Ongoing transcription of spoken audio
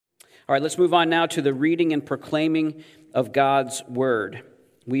All right, let's move on now to the reading and proclaiming of God's word.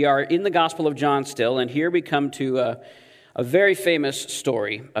 We are in the Gospel of John still, and here we come to a very famous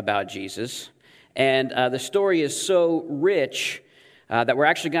story about Jesus. And the story is so rich that we're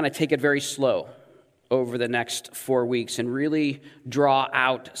actually going to take it very slow over the next 4 weeks and really draw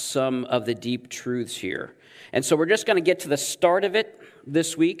out some of the deep truths here. And so we're just going to get to the start of it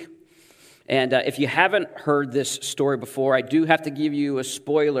this week. And if you haven't heard this story before, I do have to give you a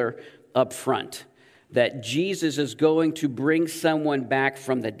spoiler up front that Jesus is going to bring someone back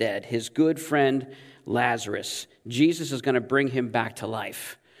from the dead, his good friend Lazarus. Jesus is going to bring him back to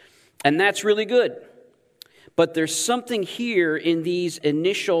life. And that's really good. But there's something here in these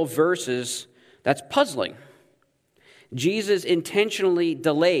initial verses that's puzzling. Jesus intentionally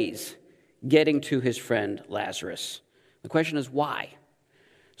delays getting to his friend Lazarus. The question is why?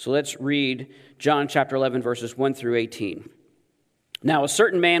 So let's read John chapter 11, verses 1 through 18. Now a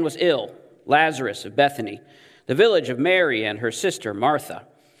certain man was ill, Lazarus of Bethany, the village of Mary and her sister Martha.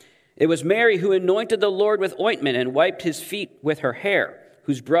 It was Mary who anointed the Lord with ointment and wiped his feet with her hair,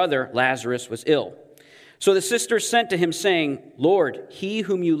 whose brother Lazarus was ill. So the sisters sent to him, saying, Lord, he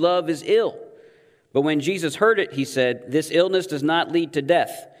whom you love is ill. But when Jesus heard it, he said, This illness does not lead to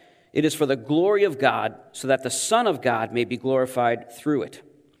death. It is for the glory of God, so that the Son of God may be glorified through it.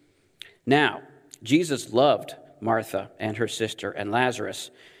 Now, Jesus loved Martha and her sister and Lazarus.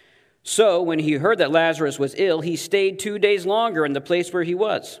 So when he heard that Lazarus was ill, he stayed 2 days longer in the place where he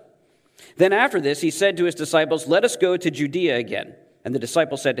was. Then after this, he said to his disciples, Let us go to Judea again. And the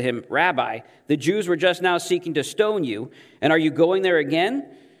disciples said to him, Rabbi, the Jews were just now seeking to stone you, and are you going there again?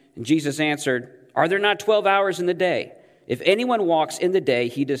 And Jesus answered, Are there not 12 hours in the day? If anyone walks in the day,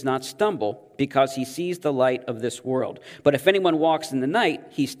 he does not stumble, because he sees the light of this world. But if anyone walks in the night,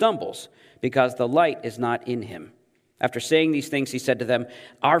 he stumbles, because the light is not in him. After saying these things, he said to them,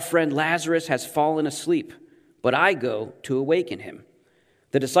 Our friend Lazarus has fallen asleep, but I go to awaken him.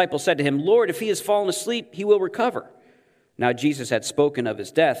 The disciples said to him, Lord, if he has fallen asleep, he will recover. Now Jesus had spoken of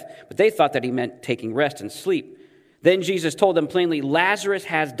his death, but they thought that he meant taking rest and sleep. Then Jesus told them plainly, Lazarus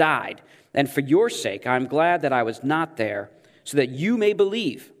has died, and for your sake I am glad that I was not there, so that you may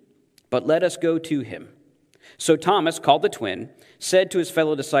believe. But let us go to him. So Thomas, called the twin, said to his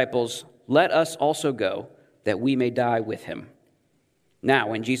fellow disciples, Let us also go, that we may die with him. Now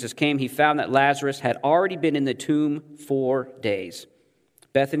when Jesus came, he found that Lazarus had already been in the tomb 4 days.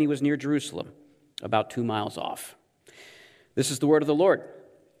 Bethany was near Jerusalem, about 2 miles off. This is the word of the Lord.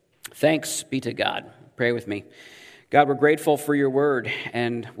 Thanks be to God. Pray with me. God, we're grateful for your word,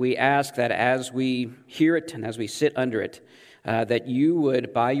 and we ask that as we hear it and as we sit under it, that you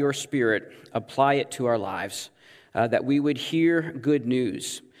would, by your Spirit, apply it to our lives, that we would hear good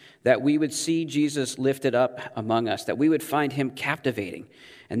news, that we would see Jesus lifted up among us, that we would find him captivating,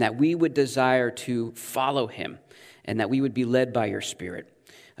 and that we would desire to follow him, and that we would be led by your Spirit.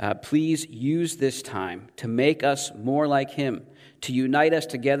 Please use this time to make us more like him, to unite us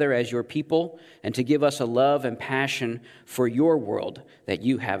together as your people, and to give us a love and passion for your world that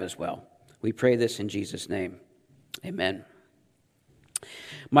you have as well. We pray this in Jesus' name. Amen.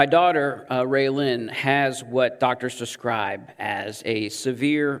 My daughter, Raylyn, has what doctors describe as a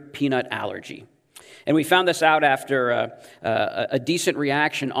severe peanut allergy. And we found this out after a decent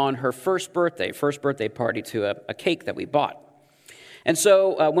reaction on her first birthday party to a cake that we bought. And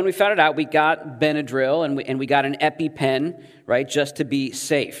so when we found it out, we got Benadryl and we got an EpiPen, right, just to be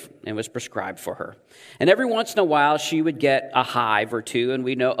safe, and was prescribed for her. And every once in a while, she would get a hive or two, and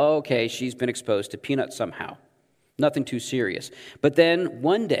we know, oh, okay, she's been exposed to peanuts somehow. Nothing too serious. But then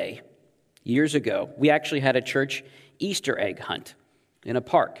one day, years ago, we actually had a church Easter egg hunt in a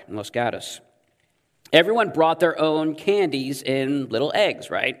park in Los Gatos. Everyone brought their own candies in little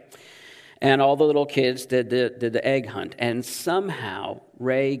eggs, right? And all the little kids did the egg hunt. And somehow,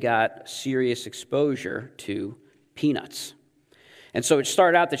 Ray got serious exposure to peanuts. And so it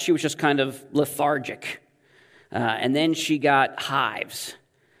started out that she was just kind of lethargic. And then she got hives.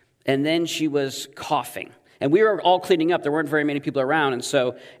 And then she was coughing. And we were all cleaning up. There weren't very many people around. And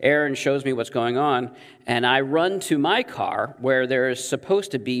so Aaron shows me what's going on. And I run to my car where there is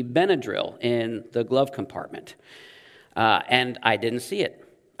supposed to be Benadryl in the glove compartment. And I didn't see it.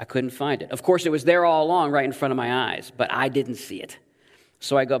 I couldn't find it. Of course, it was there all along right in front of my eyes, but I didn't see it.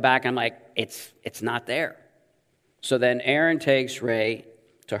 So I go back and I'm like, it's not there. So then Aaron takes Ray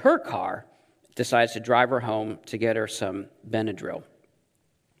to her car, decides to drive her home to get her some Benadryl.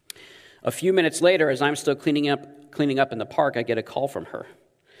 A few minutes later, as I'm still cleaning up in the park, I get a call from her.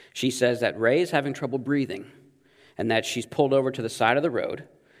 She says that Ray is having trouble breathing and that she's pulled over to the side of the road,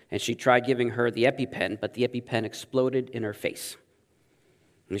 and she tried giving her the EpiPen, but the EpiPen exploded in her face.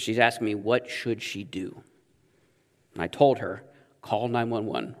 And she's asking me, what should she do? And I told her, call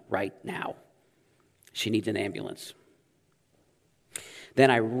 911 right now. She needs an ambulance. Then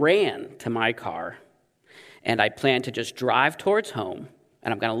I ran to my car, and I planned to just drive towards home,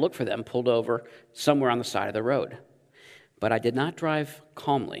 and I'm going to look for them pulled over somewhere on the side of the road. But I did not drive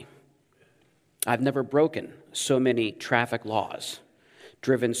calmly. I've never broken so many traffic laws,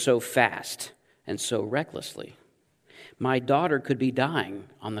 driven so fast and so recklessly. My daughter could be dying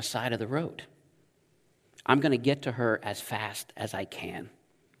on the side of the road. I'm going to get to her as fast as I can,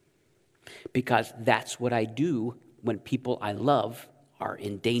 because that's what I do when people I love are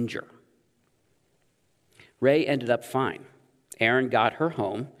in danger. Ray ended up fine. Aaron got her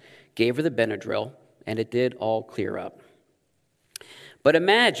home, gave her the Benadryl, and it did all clear up. But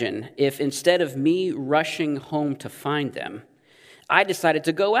imagine if instead of me rushing home to find them, I decided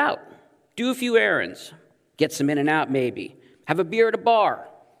to go out, do a few errands, get some in and out maybe, have a beer at a bar,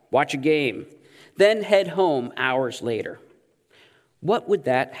 watch a game, then head home hours later. What would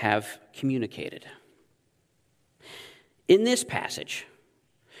that have communicated? In this passage,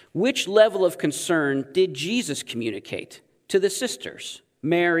 which level of concern did Jesus communicate to the sisters,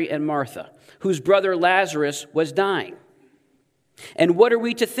 Mary and Martha, whose brother Lazarus was dying? And what are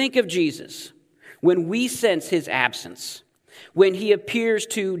we to think of Jesus when we sense his absence, when he appears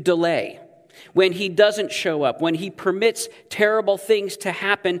to delay, when he doesn't show up, when he permits terrible things to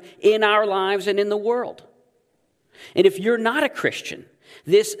happen in our lives and in the world? And if you're not a Christian,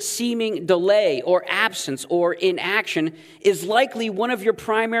 this seeming delay or absence or inaction is likely one of your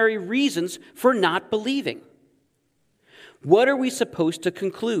primary reasons for not believing. What are we supposed to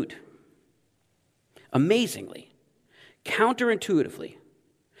conclude? Amazingly, counterintuitively,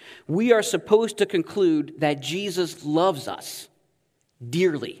 we are supposed to conclude that Jesus loves us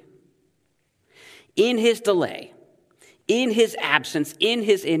dearly. In his delay, in his absence, in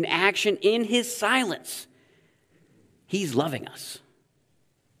his inaction, in his silence, he's loving us.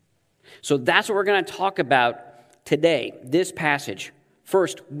 So that's what we're going to talk about today, this passage.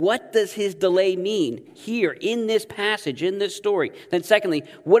 First, what does his delay mean here in this passage, in this story? Then secondly,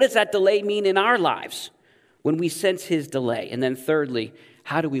 what does that delay mean in our lives when we sense his delay? And then thirdly,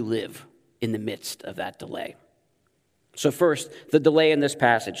 how do we live in the midst of that delay? So first, the delay in this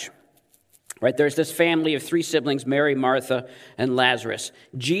passage. Right, there's this family of 3 siblings, Mary, Martha, and Lazarus.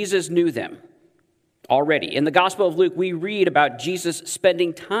 Jesus knew them already. In the Gospel of Luke, we read about Jesus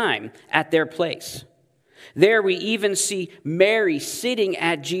spending time at their place. There we even see Mary sitting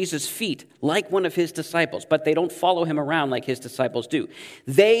at Jesus' feet like one of his disciples, but they don't follow him around like his disciples do.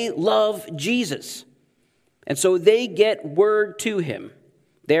 They love Jesus, and so they get word to him.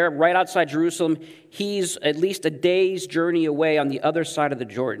 They're right outside Jerusalem. He's at least a day's journey away on the other side of the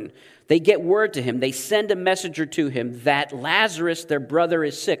Jordan. They get word to him. They send a messenger to him that Lazarus, their brother,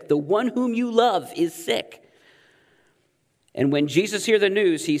 is sick. The one whom you love is sick. And when Jesus hears the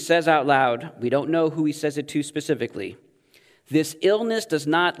news, he says out loud, we don't know who he says it to specifically, "This illness does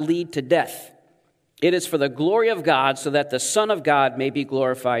not lead to death. It is for the glory of God, so that the Son of God may be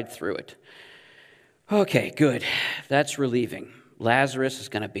glorified through it." Okay, good. That's relieving. Lazarus is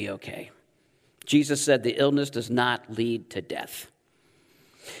going to be okay. Jesus said the illness does not lead to death.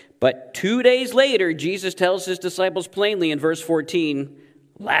 But 2 days later, Jesus tells his disciples plainly in verse 14,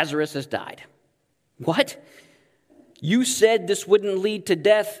 Lazarus has died. What? You said this wouldn't lead to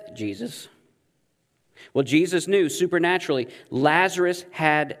death, Jesus. Well, Jesus knew supernaturally Lazarus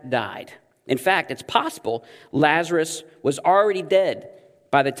had died. In fact, it's possible Lazarus was already dead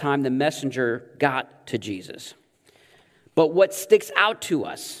by the time the messenger got to Jesus. But what sticks out to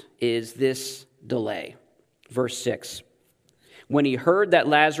us is this delay. Verse 6. When he heard that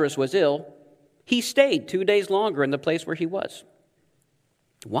Lazarus was ill, he stayed 2 days longer in the place where he was.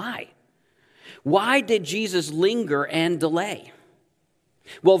 Why? Why did Jesus linger and delay?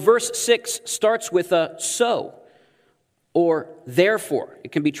 Well, verse 6 starts with a "so" or "therefore."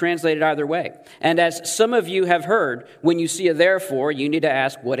 It can be translated either way. And as some of you have heard, when you see a "therefore," you need to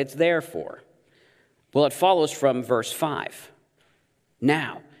ask what it's there for. Well, it follows from verse 5.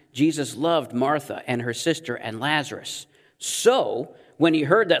 Now, Jesus loved Martha and her sister and Lazarus. So, when he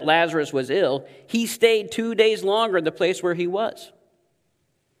heard that Lazarus was ill, he stayed 2 days longer in the place where he was.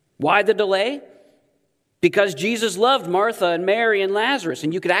 Why the delay? Because Jesus loved Martha and Mary and Lazarus.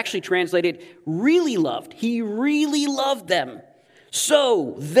 And you could actually translate it really loved. He really loved them.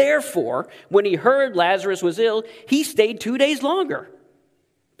 So, therefore, when he heard Lazarus was ill, he stayed 2 days longer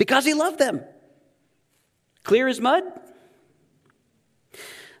because he loved them. Clear as mud?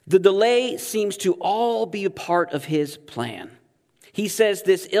 The delay seems to all be a part of his plan. He says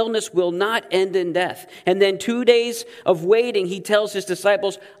this illness will not end in death. And then 2 days of waiting, he tells his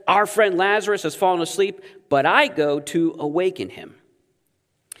disciples, our friend Lazarus has fallen asleep, but I go to awaken him.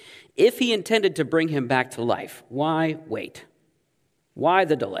 If he intended to bring him back to life, why wait? Why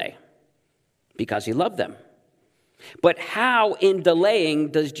the delay? Because he loved them. But how in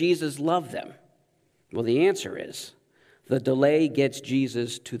delaying does Jesus love them? Well, the answer is the delay gets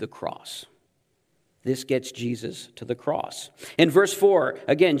Jesus to the cross. This gets Jesus to the cross. In verse 4,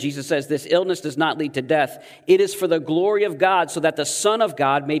 again, Jesus says, this illness does not lead to death. It is for the glory of God, so that the Son of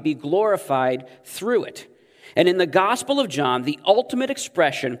God may be glorified through it. And in the Gospel of John, the ultimate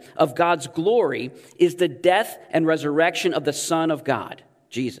expression of God's glory is the death and resurrection of the Son of God,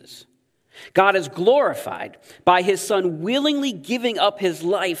 Jesus. God is glorified by his Son willingly giving up his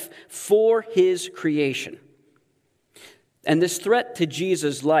life for his creation. And this threat to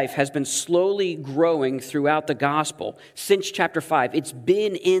Jesus' life has been slowly growing throughout the gospel since chapter 5. It's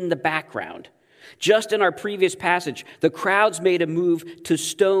been in the background. Just in our previous passage, the crowds made a move to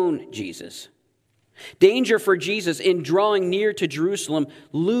stone Jesus. Danger for Jesus in drawing near to Jerusalem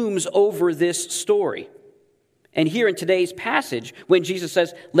looms over this story. And here in today's passage, when Jesus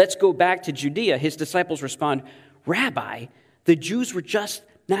says, let's go back to Judea, his disciples respond, Rabbi, the Jews were just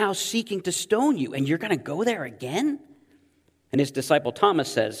now seeking to stone you, and you're going to go there again? And his disciple Thomas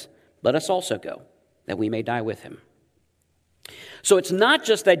says, let us also go, that we may die with him. So it's not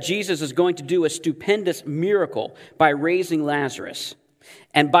just that Jesus is going to do a stupendous miracle by raising Lazarus,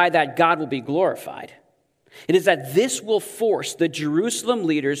 and by that God will be glorified. It is that this will force the Jerusalem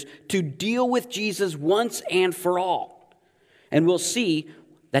leaders to deal with Jesus once and for all. And we'll see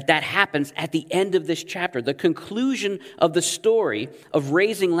that happens at the end of this chapter. The conclusion of the story of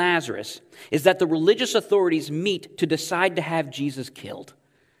raising Lazarus is that the religious authorities meet to decide to have Jesus killed.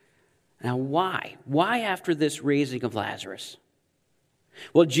 Now, why? Why after this raising of Lazarus?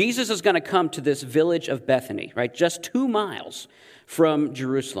 Well, Jesus is going to come to this village of Bethany, right, just 2 miles from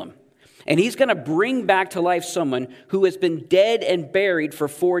Jerusalem. And he's going to bring back to life someone who has been dead and buried for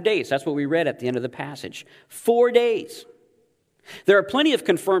 4 days. That's what we read at the end of the passage. 4 days. There are plenty of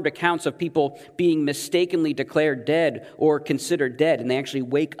confirmed accounts of people being mistakenly declared dead or considered dead, and they actually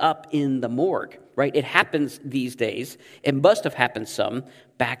wake up in the morgue, right? It happens these days. It must have happened some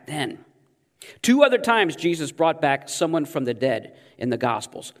back then. 2 other times Jesus brought back someone from the dead in the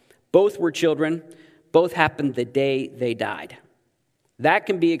Gospels. Both were children. Both happened the day they died. That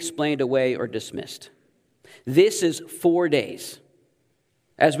can be explained away or dismissed. This is 4 days.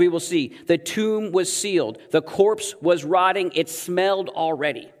 As we will see, the tomb was sealed. The corpse was rotting. It smelled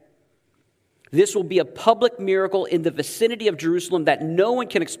already. This will be a public miracle in the vicinity of Jerusalem that no one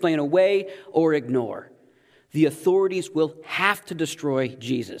can explain away or ignore. The authorities will have to destroy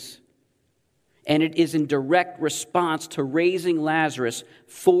Jesus. And it is in direct response to raising Lazarus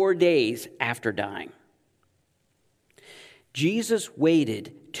 4 days after dying. Jesus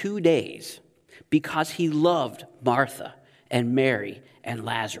waited 2 days because he loved Martha and Mary and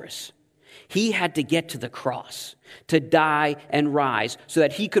Lazarus. He had to get to the cross, to die and rise, so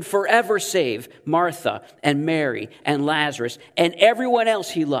that he could forever save Martha and Mary and Lazarus and everyone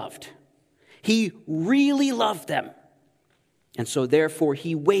else he loved. He really loved them. And so therefore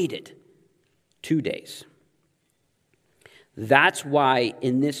he waited 2 days. That's why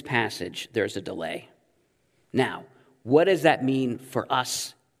in this passage there's a delay. Now, what does that mean for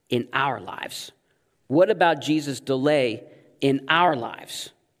us in our lives? What about Jesus' delay in our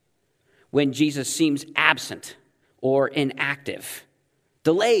lives when Jesus seems absent or inactive?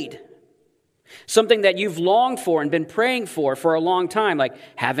 Delayed. Something that you've longed for and been praying for a long time, like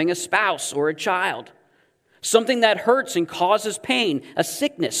having a spouse or a child. Something that hurts and causes pain, a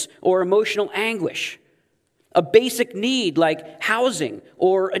sickness or emotional anguish. A basic need like housing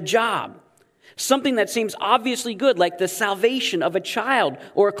or a job. Something that seems obviously good, like the salvation of a child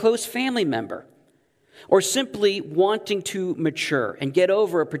or a close family member. Or simply wanting to mature and get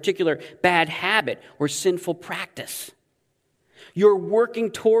over a particular bad habit or sinful practice. You're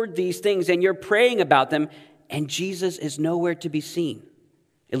working toward these things and you're praying about them, and Jesus is nowhere to be seen.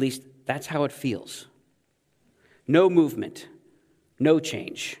 At least that's how it feels. No movement, no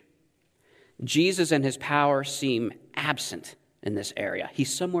change. Jesus and his power seem absent in this area.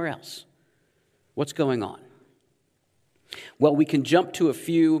 He's somewhere else. What's going on? Well, we can jump to a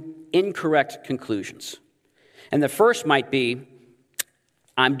few incorrect conclusions. And the first might be,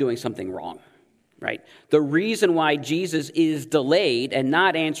 I'm doing something wrong, right? The reason why Jesus is delayed and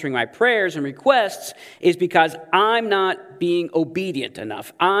not answering my prayers and requests is because I'm not being obedient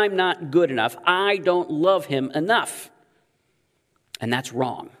enough. I'm not good enough. I don't love him enough. And that's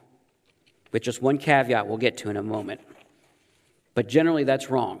wrong. With just one caveat we'll get to in a moment. But generally that's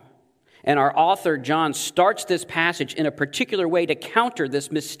wrong. And our author, John, starts this passage in a particular way to counter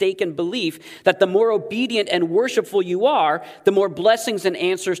this mistaken belief that the more obedient and worshipful you are, the more blessings and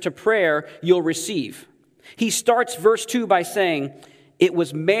answers to prayer you'll receive. He starts verse 2 by saying, "It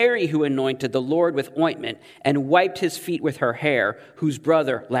was Mary who anointed the Lord with ointment and wiped his feet with her hair, whose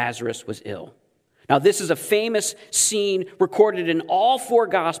brother Lazarus was ill." Now, this is a famous scene recorded in all four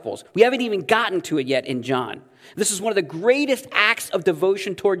Gospels. We haven't even gotten to it yet in John. This is one of the greatest acts of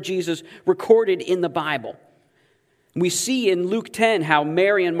devotion toward Jesus recorded in the Bible. We see in Luke 10 how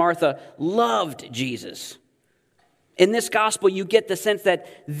Mary and Martha loved Jesus. In this gospel, you get the sense that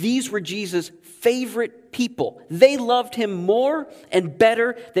these were Jesus' favorite people. They loved him more and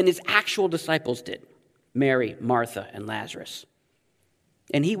better than his actual disciples did. Mary, Martha, and Lazarus.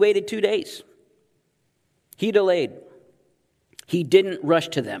 And he waited 2 days. He delayed. He didn't rush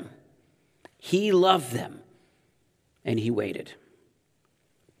to them. He loved them. And he waited.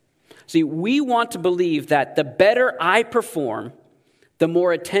 See, we want to believe that the better I perform, the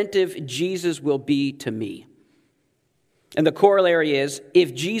more attentive Jesus will be to me. And the corollary is,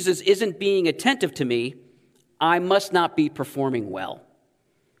 if Jesus isn't being attentive to me, I must not be performing well.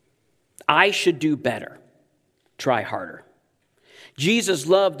 I should do better, try harder. Jesus'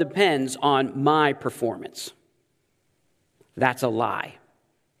 love depends on my performance. That's a lie,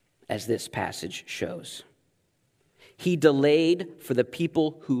 as this passage shows. He delayed for the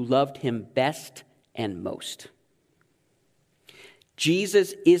people who loved him best and most.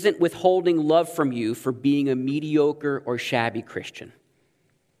 Jesus isn't withholding love from you for being a mediocre or shabby Christian.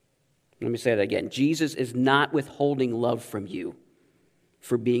 Let me say that again. Jesus is not withholding love from you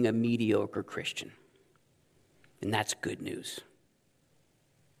for being a mediocre Christian. And that's good news.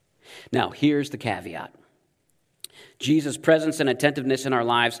 Now, here's the caveat. Jesus' presence and attentiveness in our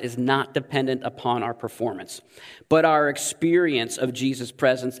lives is not dependent upon our performance, but our experience of Jesus'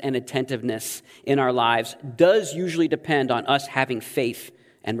 presence and attentiveness in our lives does usually depend on us having faith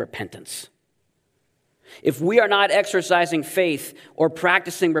and repentance. If we are not exercising faith or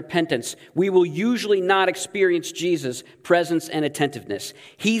practicing repentance, we will usually not experience Jesus' presence and attentiveness.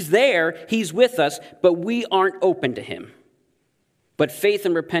 He's there, he's with us, but we aren't open to him. But faith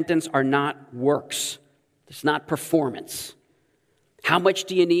and repentance are not works. It's not performance. How much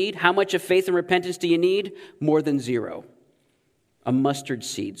do you need? How much of faith and repentance do you need? More than zero. A mustard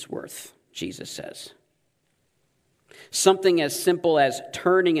seed's worth, Jesus says. Something as simple as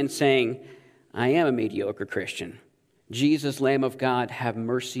turning and saying, I am a mediocre Christian. Jesus, Lamb of God, have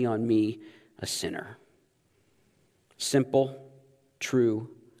mercy on me, a sinner. Simple, true,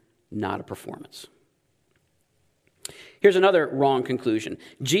 not a performance. Here's another wrong conclusion.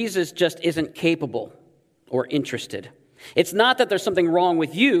 Jesus just isn't capable or interested. It's not that there's something wrong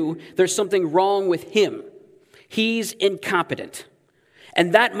with you, there's something wrong with him. He's incompetent.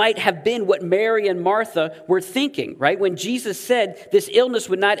 And that might have been what Mary and Martha were thinking, right? When Jesus said this illness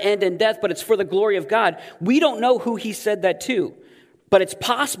would not end in death, but it's for the glory of God. We don't know who he said that to, but it's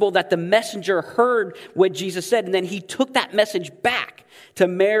possible that the messenger heard what Jesus said, and then he took that message back to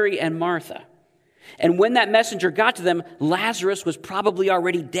Mary and Martha. And when that messenger got to them, Lazarus was probably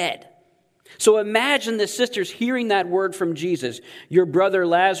already dead. So imagine the sisters hearing that word from Jesus. Your brother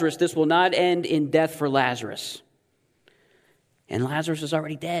Lazarus, this will not end in death for Lazarus. And Lazarus is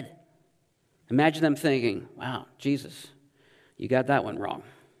already dead. Imagine them thinking, wow, Jesus, you got that one wrong.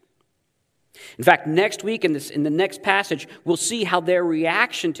 In fact, next week in the next passage, we'll see how their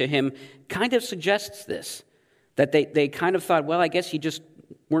reaction to him kind of suggests this. That they kind of thought, well, I guess you just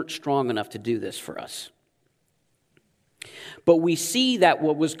weren't strong enough to do this for us. But we see that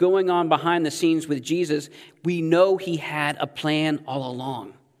what was going on behind the scenes with Jesus, we know he had a plan all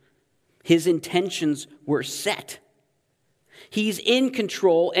along. His intentions were set. He's in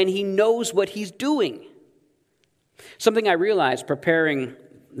control and he knows what he's doing. Something I realized preparing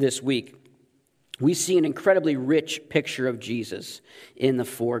this week, we see an incredibly rich picture of Jesus in the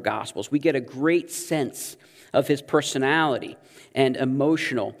four Gospels. We get a great sense of his personality and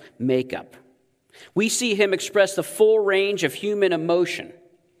emotional makeup. We see him express the full range of human emotion,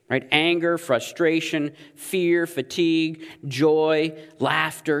 right? Anger, frustration, fear, fatigue, joy,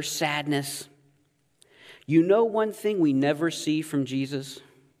 laughter, sadness. You know one thing we never see from Jesus?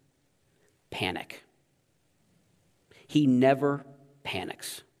 Panic. He never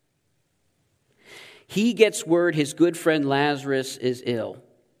panics. He gets word his good friend Lazarus is ill.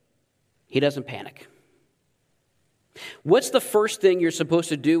 He doesn't panic. What's the first thing you're supposed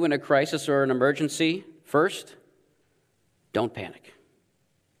to do in a crisis or an emergency? First, don't panic.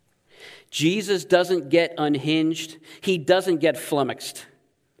 Jesus doesn't get unhinged. He doesn't get flummoxed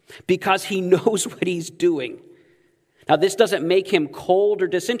because he knows what he's doing. Now, this doesn't make him cold or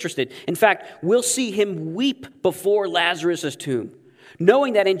disinterested. In fact, we'll see him weep before Lazarus' tomb,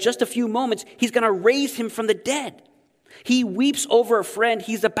 knowing that in just a few moments, he's going to raise him from the dead. He weeps over a friend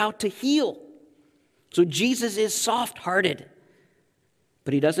he's about to heal. So Jesus is soft-hearted,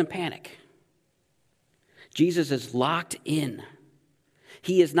 but he doesn't panic. Jesus is locked in.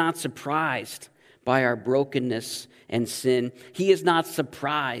 He is not surprised by our brokenness and sin. He is not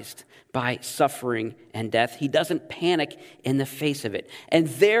surprised by suffering and death. He doesn't panic in the face of it. And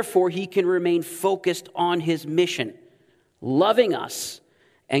therefore, he can remain focused on his mission, loving us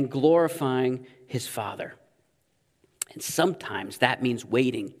and glorifying his Father. And sometimes that means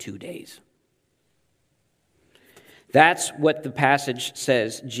waiting 2 days. That's what the passage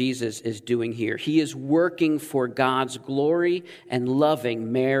says Jesus is doing here. He is working for God's glory and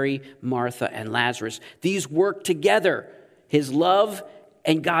loving Mary, Martha, and Lazarus. These work together, his love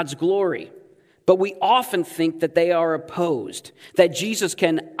and God's glory. But we often think that they are opposed, that Jesus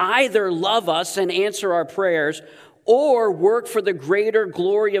can either love us and answer our prayers or work for the greater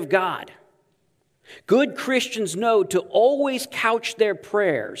glory of God. Good Christians know to always couch their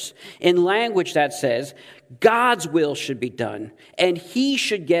prayers in language that says, God's will should be done, and he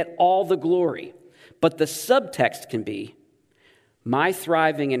should get all the glory. But the subtext can be, my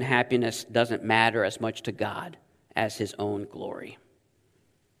thriving and happiness doesn't matter as much to God as his own glory.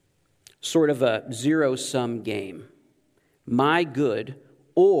 Sort of a zero-sum game. My good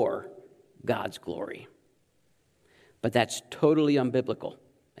or God's glory. But that's totally unbiblical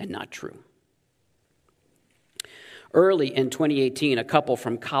and not true. Early in 2018, a couple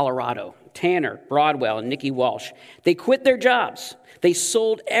from Colorado, Tanner Broadwell and Nikki Walsh, they quit their jobs. They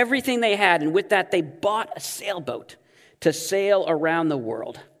sold everything they had, and with that, they bought a sailboat to sail around the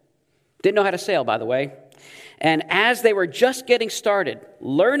world. Didn't know how to sail, by the way. And as they were just getting started,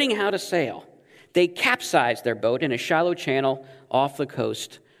 learning how to sail, they capsized their boat in a shallow channel off the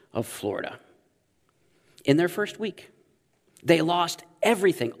coast of Florida. In their first week, they lost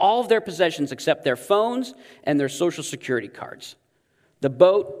everything, all of their possessions except their phones and their Social Security cards. The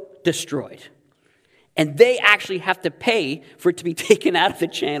boat destroyed. And they actually have to pay for it to be taken out of the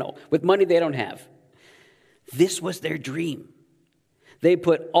channel with money they don't have. This was their dream. They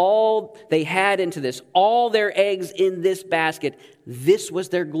put all they had into this, all their eggs in this basket. This was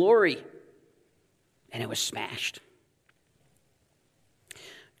their glory. And it was smashed.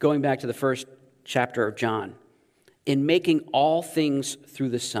 Going back to the first chapter of John, in making all things through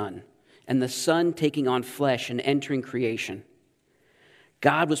the Son, and the Son taking on flesh and entering creation,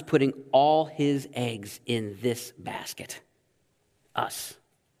 God was putting all his eggs in this basket, us.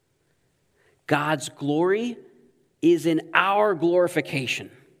 God's glory is in our glorification.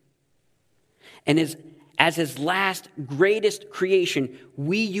 And as his last greatest creation,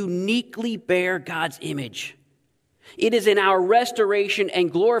 we uniquely bear God's image. It is in our restoration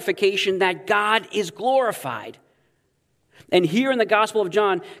and glorification that God is glorified. And here in the Gospel of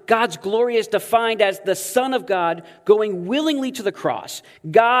John, God's glory is defined as the Son of God going willingly to the cross.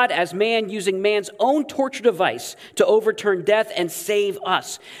 God as man using man's own torture device to overturn death and save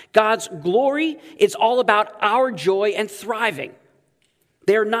us. God's glory is all about our joy and thriving.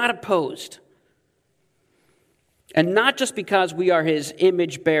 They are not opposed. And not just because we are his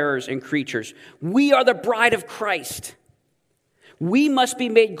image bearers and creatures. We are the bride of Christ. We must be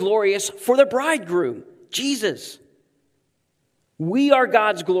made glorious for the bridegroom, Jesus. We are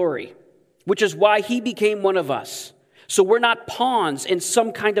God's glory, which is why he became one of us. So we're not pawns in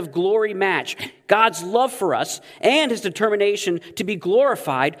some kind of glory match. God's love for us and his determination to be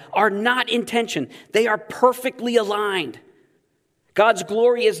glorified are not in tension. They are perfectly aligned. God's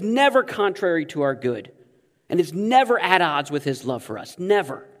glory is never contrary to our good and is never at odds with his love for us.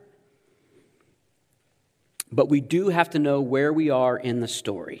 Never. But we do have to know where we are in the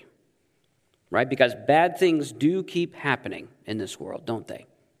story. Right? Because bad things do keep happening in this world, don't they?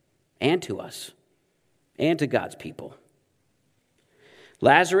 And to us. And to God's people.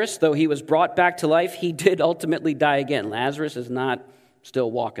 Lazarus, though he was brought back to life, he did ultimately die again. Lazarus is not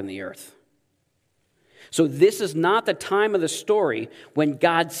still walking the earth. So this is not the time of the story when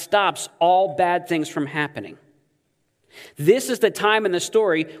God stops all bad things from happening. This is the time in the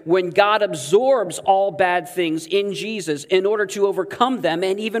story when God absorbs all bad things in Jesus in order to overcome them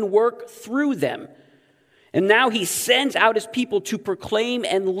and even work through them. And now he sends out his people to proclaim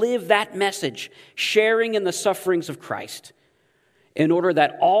and live that message, sharing in the sufferings of Christ, in order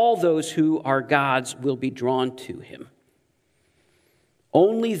that all those who are God's will be drawn to him.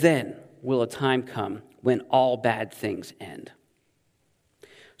 Only then will a time come when all bad things end.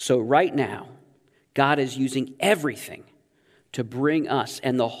 So right now, God is using everything to bring us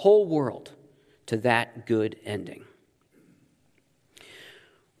and the whole world to that good ending.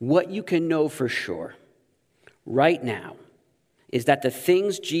 what you can know for sure right now is that the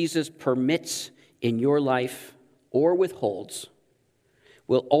things Jesus permits in your life or withholds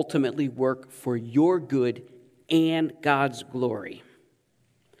will ultimately work for your good and God's glory.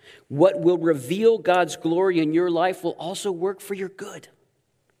 What will reveal God's glory in your life will also work for your good.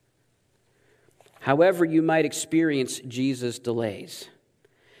 However you might experience Jesus' delays,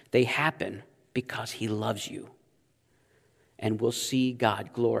 they happen because he loves you and will see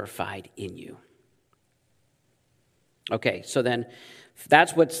God glorified in you. Okay, so then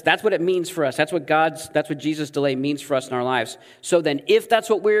that's what it means for us. That's what Jesus' delay means for us in our lives. So then if that's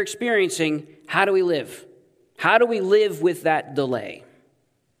what we're experiencing, how do we live? How do we live with that delay?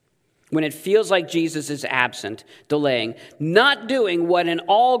 When it feels like Jesus is absent, delaying, not doing what an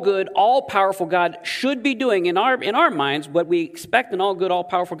all-good, all-powerful God should be doing in our minds, what we expect an all-good,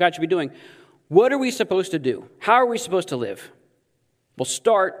 all-powerful God should be doing, what are we supposed to do? How are we supposed to live? We'll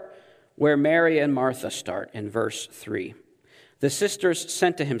start where Mary and Martha start in verse 3. The sisters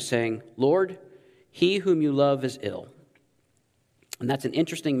sent to him saying, "Lord, he whom you love is ill." And that's an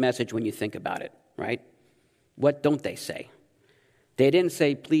interesting message when you think about it, right? What don't they say? They didn't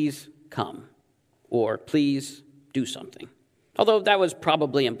say, "Please come," or "Please do something." Although that was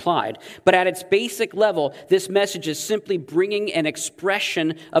probably implied. But at its basic level, this message is simply bringing an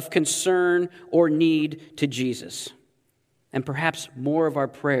expression of concern or need to Jesus. And perhaps more of our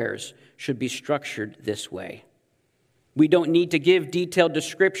prayers should be structured this way. We don't need to give detailed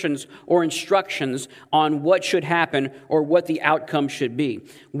descriptions or instructions on what should happen or what the outcome should be.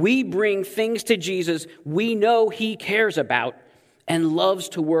 We bring things to Jesus we know he cares about and loves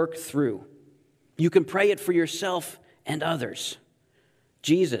to work through. You can pray it for yourself and others.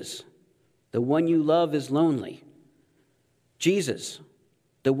 Jesus, the one you love is lonely. Jesus,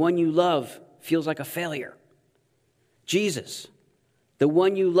 the one you love feels like a failure. Jesus, the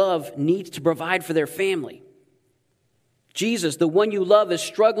one you love needs to provide for their family. Jesus, the one you love is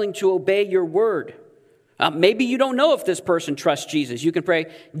struggling to obey your word. Maybe you don't know if this person trusts Jesus. You can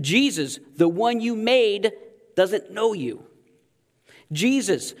pray, Jesus, the one you made doesn't know you.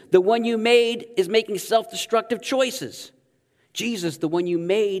 Jesus, the one you made is making self-destructive choices. Jesus, the one you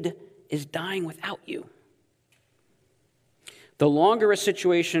made is dying without you. The longer a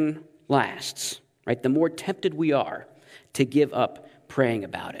situation lasts, right, the more tempted we are to give up praying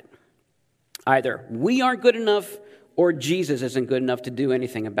about it. Either we aren't good enough or Jesus isn't good enough to do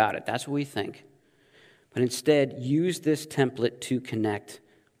anything about it. That's what we think. But instead, use this template to connect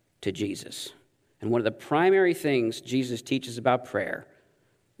to Jesus. And one of the primary things Jesus teaches about prayer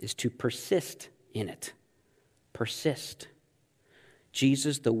is to persist in it. Persist.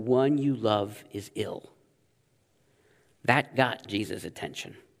 Jesus, the one you love, is ill. That got Jesus'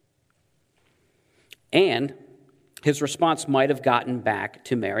 attention. And his response might have gotten back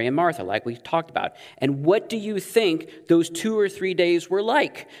to Mary and Martha, like we talked about. And what do you think those 2 or 3 days were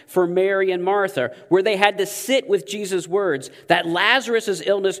like for Mary and Martha, where they had to sit with Jesus' words that Lazarus'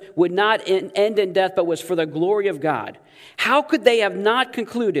 illness would not end in death, but was for the glory of God? How could they have not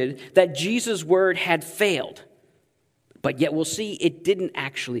concluded that Jesus' word had failed? But yet we'll see it didn't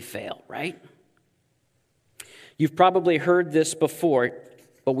actually fail, right? You've probably heard this before,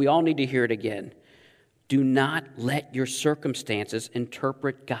 but we all need to hear it again. Do not let your circumstances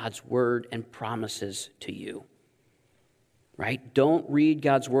interpret God's word and promises to you. Right? Don't read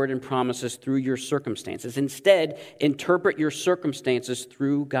God's word and promises through your circumstances. Instead, interpret your circumstances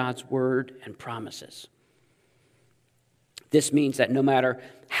through God's word and promises. This means that no matter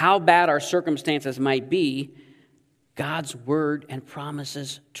how bad our circumstances might be, God's word and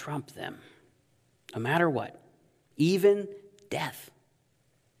promises trump them. No matter what, even death.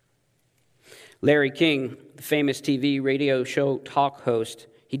 Larry King, the famous TV radio show talk host,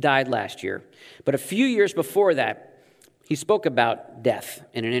 he died last year. But a few years before that, he spoke about death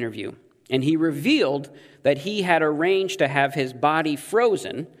in an interview. And he revealed that he had arranged to have his body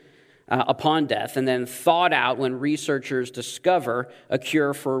frozen upon death and then thawed out when researchers discover a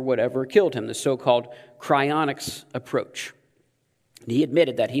cure for whatever killed him, the so-called cryonics approach. He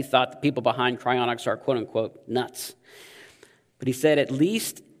admitted that he thought the people behind cryonics are quote-unquote nuts. But he said at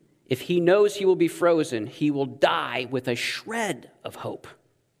least if he knows he will be frozen, he will die with a shred of hope.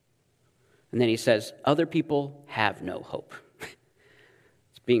 And then he says, other people have no hope.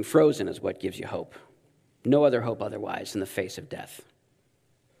 Being frozen is what gives you hope. No other hope otherwise in the face of death.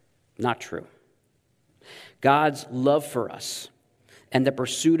 Not true. God's love for us and the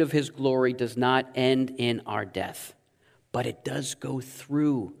pursuit of his glory does not end in our death, but it does go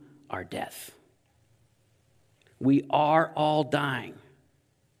through our death. We are all dying.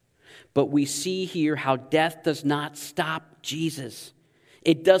 But we see here how death does not stop Jesus.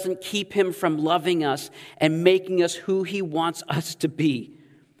 It doesn't keep him from loving us and making us who he wants us to be.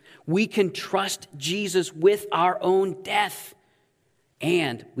 We can trust Jesus with our own death,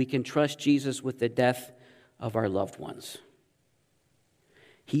 and we can trust Jesus with the death of our loved ones.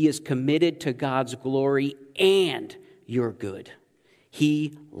 He is committed to God's glory and your good.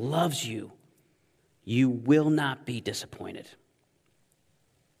 He loves you. You will not be disappointed.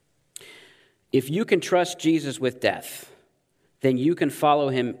 If you can trust Jesus with death, then you can follow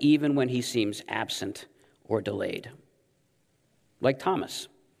him even when he seems absent or delayed. Like Thomas,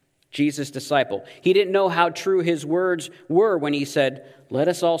 Jesus' disciple. He didn't know how true his words were when he said, "Let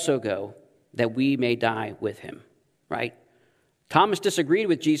us also go, that we may die with him." Right? Thomas disagreed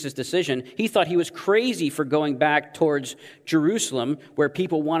with Jesus' decision. He thought he was crazy for going back towards Jerusalem, where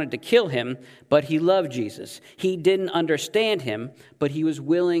people wanted to kill him, but he loved Jesus. He didn't understand him, but he was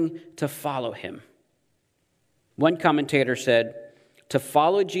willing to follow him. One commentator said, "To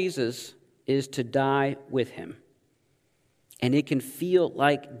follow Jesus is to die with him. And it can feel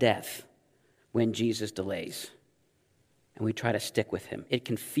like death when Jesus delays and we try to stick with him. It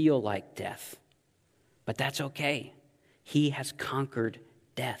can feel like death, but that's okay. He has conquered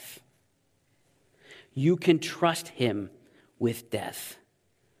death. You can trust him with death.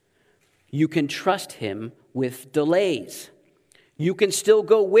 You can trust him with delays. You can still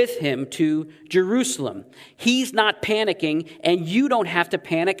go with him to Jerusalem. He's not panicking, and you don't have to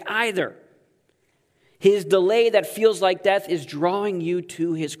panic either. His delay that feels like death is drawing you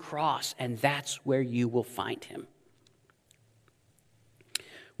to his cross, and that's where you will find him.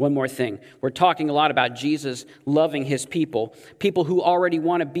 One more thing. We're talking a lot about Jesus loving his people who already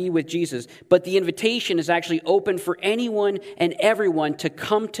want to be with Jesus, but the invitation is actually open for anyone and everyone to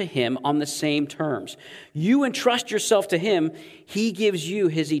come to him on the same terms. You entrust yourself to him, he gives you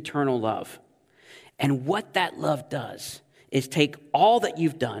his eternal love. And what that love does is take all that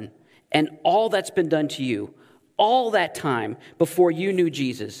you've done and all that's been done to you, all that time before you knew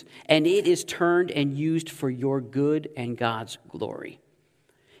Jesus, and it is turned and used for your good and God's glory.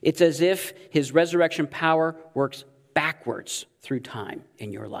 It's as if his resurrection power works backwards through time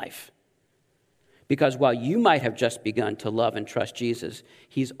in your life. Because while you might have just begun to love and trust Jesus,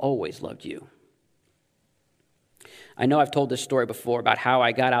 he's always loved you. I know I've told this story before about how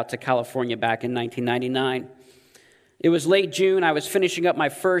I got out to California back in 1999. It was late June. I was finishing up my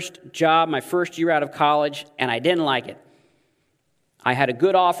first job, my first year out of college, and I didn't like it. I had a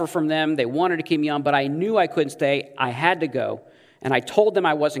good offer from them. They wanted to keep me on, but I knew I couldn't stay. I had to go. And I told them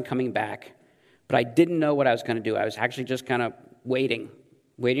I wasn't coming back, but I didn't know what I was going to do. I was actually just kind of waiting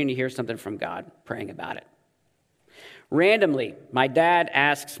to hear something from God, praying about it. Randomly, my dad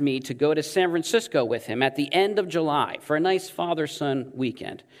asks me to go to San Francisco with him at the end of July for a nice father-son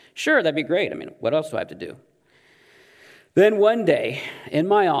weekend. Sure, that'd be great. I mean, what else do I have to do? Then one day, in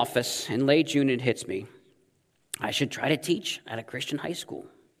my office, in late June, it hits me. I should try to teach at a Christian high school.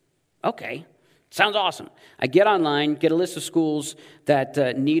 Okay. Sounds awesome. I get online, get a list of schools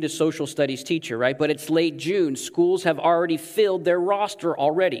that need a social studies teacher, right? But it's late June. Schools have already filled their roster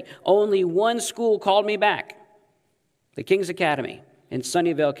already. Only one school called me back, the King's Academy in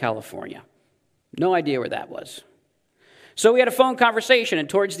Sunnyvale, California. No idea where that was. So we had a phone conversation, and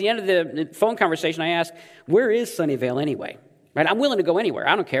towards the end of the phone conversation, I asked, where is Sunnyvale anyway? Right? I'm willing to go anywhere.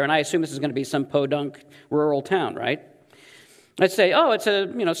 I don't care, and I assume this is going to be some podunk rural town, right? I'd say, it's a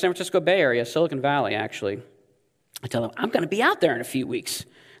San Francisco Bay Area, Silicon Valley, actually. I tell them, I'm going to be out there in a few weeks.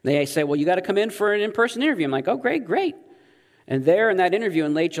 They say, well, you got to come in for an in-person interview. I'm like, oh, great. And there in that interview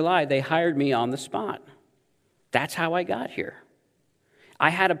in late July, they hired me on the spot. That's how I got here. I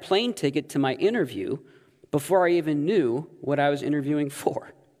had a plane ticket to my interview before I even knew what I was interviewing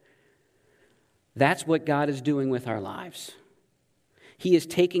for. That's what God is doing with our lives. He is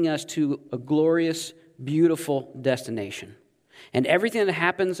taking us to a glorious, beautiful destination. And everything that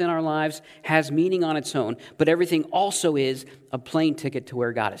happens in our lives has meaning on its own, but everything also is a plane ticket to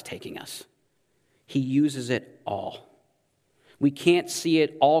where God is taking us. He uses it all. We can't see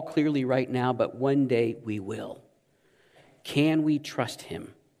it all clearly right now, but one day we will. Can we trust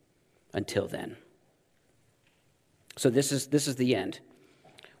him until then? So this is the end.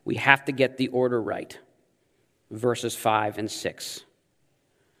 We have to get the order right. Verses 5 and 6.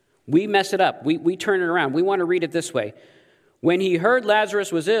 We mess it up. We turn it around. We want to read it this way. When he heard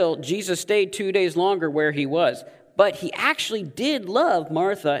Lazarus was ill, Jesus stayed 2 days longer where he was. But he actually did love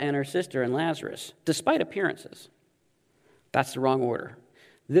Martha and her sister and Lazarus, despite appearances. That's the wrong order.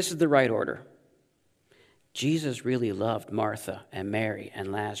 This is the right order. Jesus really loved Martha and Mary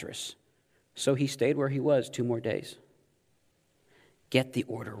and Lazarus, so he stayed where he was 2 more days. Get the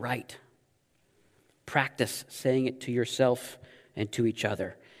order right. Practice saying it to yourself and to each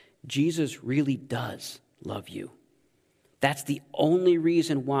other. Jesus really does love you. That's the only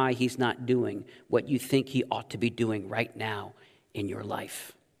reason why he's not doing what you think he ought to be doing right now in your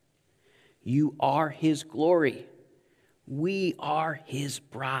life. You are his glory. We are his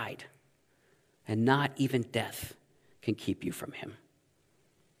bride. And not even death can keep you from him.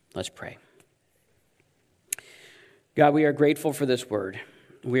 Let's pray. God, we are grateful for this word.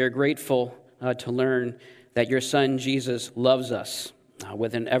 We are grateful to learn that your son Jesus loves us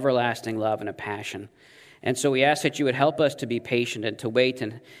with an everlasting love and a passion. And so we ask that you would help us to be patient and to wait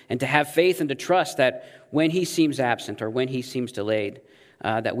and to have faith and to trust that when he seems absent or when he seems delayed,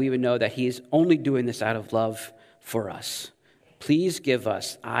 that we would know that he is only doing this out of love for us. Please give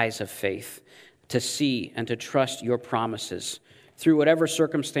us eyes of faith to see and to trust your promises through whatever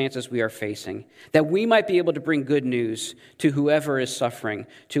circumstances we are facing, that we might be able to bring good news to whoever is suffering,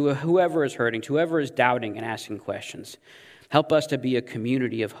 to whoever is hurting, to whoever is doubting and asking questions. Help us to be a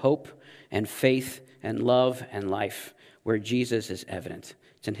community of hope and faith and love and life where Jesus is evident.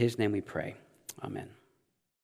 It's in his name we pray. Amen.